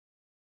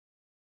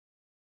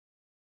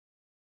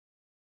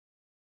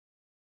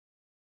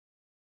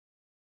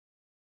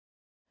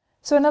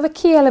So another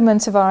key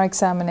element of our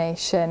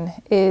examination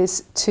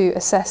is to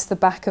assess the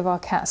back of our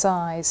cat's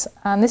eyes,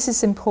 and this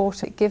is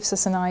important. It gives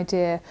us an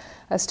idea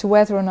as to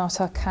whether or not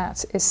our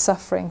cat is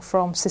suffering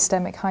from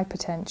systemic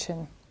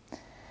hypertension.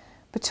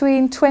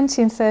 Between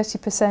 20 and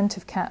 30%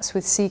 of cats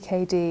with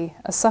CKD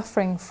are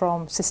suffering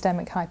from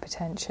systemic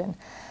hypertension,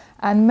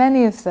 and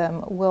many of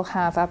them will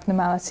have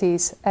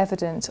abnormalities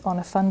evident on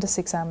a fundus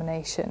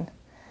examination,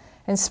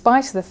 in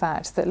spite of the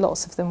fact that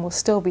lots of them will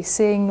still be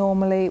seeing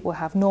normally, will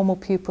have normal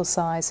pupil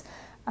size,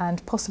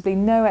 and possibly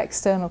no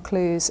external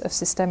clues of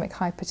systemic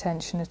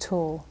hypertension at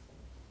all.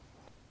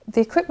 The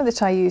equipment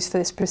that I use for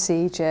this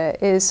procedure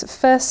is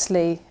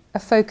firstly a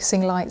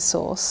focusing light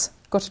source,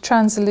 got a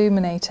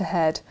transilluminator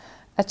head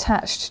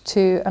attached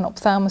to an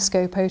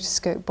ophthalmoscope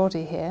otoscope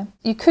body here.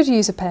 You could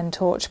use a pen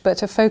torch,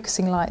 but a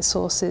focusing light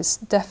source is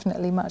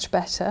definitely much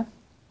better.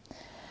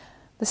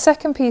 The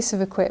second piece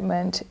of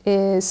equipment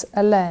is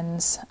a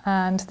lens,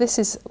 and this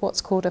is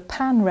what's called a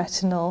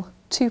pan-retinal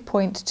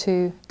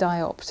 2.2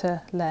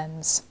 diopter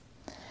lens.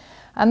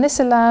 And this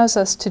allows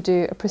us to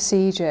do a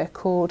procedure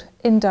called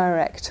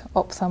indirect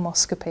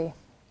ophthalmoscopy.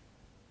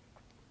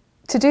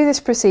 To do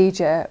this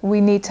procedure, we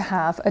need to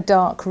have a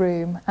dark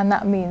room, and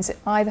that means it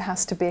either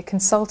has to be a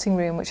consulting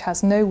room which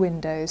has no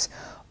windows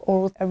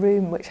or a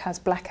room which has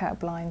blackout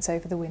blinds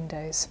over the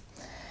windows.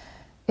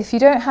 If you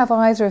don't have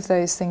either of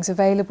those things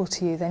available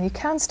to you, then you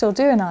can still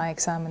do an eye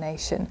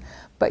examination,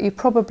 but you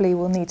probably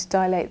will need to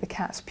dilate the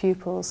cat's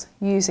pupils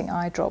using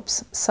eye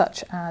drops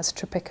such as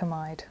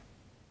tropicamide.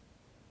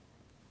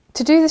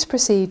 To do this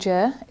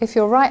procedure, if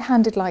you're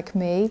right-handed like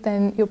me,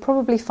 then you'll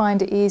probably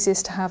find it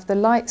easiest to have the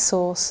light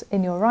source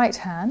in your right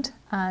hand,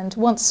 and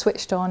once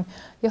switched on,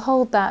 you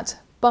hold that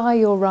by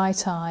your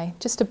right eye,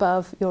 just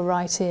above your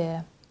right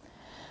ear.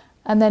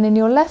 And then in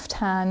your left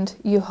hand,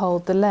 you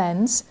hold the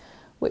lens,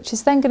 which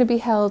is then going to be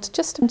held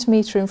just a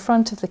centimetre in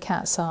front of the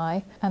cat's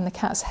eye, and the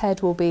cat's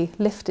head will be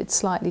lifted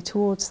slightly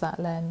towards that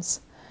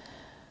lens.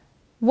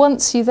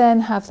 Once you then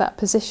have that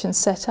position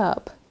set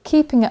up,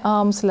 keeping at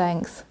arm's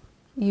length,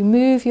 you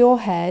move your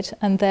head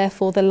and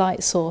therefore the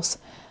light source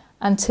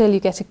until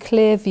you get a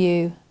clear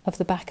view of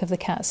the back of the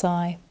cat's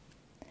eye.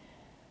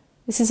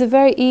 This is a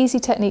very easy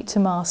technique to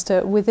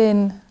master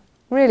within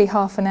really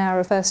half an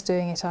hour of first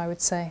doing it, I would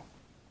say.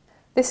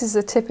 This is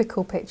a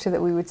typical picture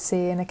that we would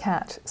see in a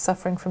cat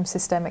suffering from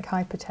systemic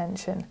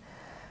hypertension.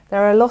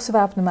 There are a lot of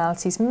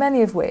abnormalities,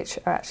 many of which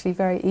are actually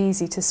very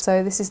easy to see,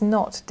 so this is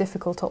not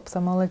difficult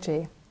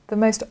ophthalmology. The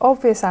most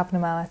obvious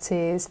abnormality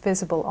is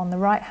visible on the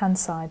right-hand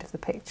side of the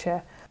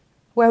picture,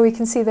 where we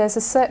can see there's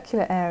a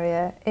circular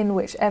area in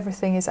which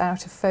everything is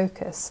out of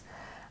focus.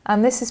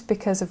 And this is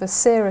because of a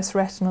serous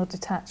retinal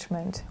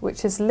detachment,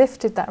 which has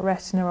lifted that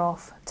retina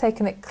off,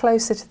 taken it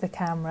closer to the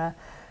camera,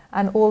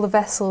 and all the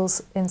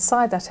vessels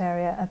inside that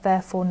area are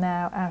therefore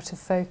now out of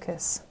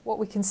focus. What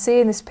we can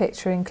see in this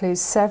picture includes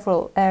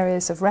several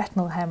areas of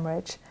retinal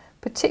hemorrhage,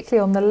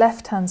 particularly on the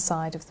left-hand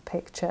side of the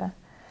picture,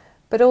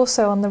 but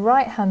also on the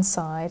right-hand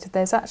side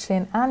there's actually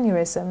an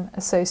aneurysm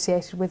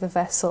associated with a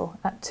vessel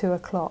at 2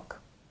 o'clock.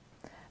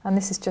 And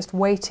this is just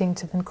waiting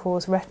to then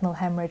cause retinal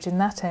hemorrhage in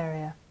that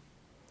area.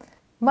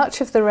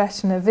 Much of the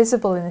retina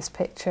visible in this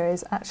picture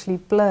is actually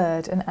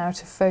blurred and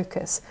out of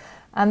focus,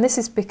 and this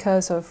is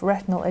because of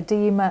retinal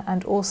edema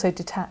and also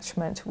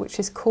detachment, which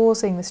is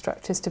causing the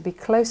structures to be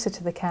closer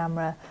to the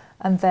camera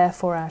and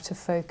therefore out of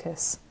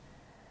focus.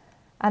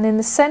 And in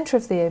the centre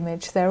of the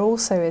image there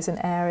also is an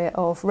area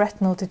of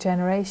retinal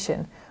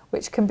degeneration,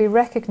 which can be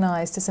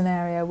recognised as an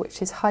area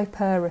which is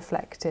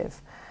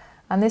hyperreflective.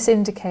 And this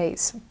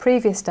indicates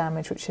previous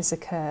damage which has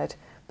occurred,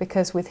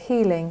 because with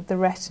healing the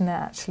retina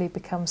actually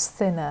becomes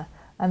thinner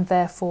and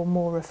therefore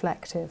more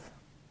reflective.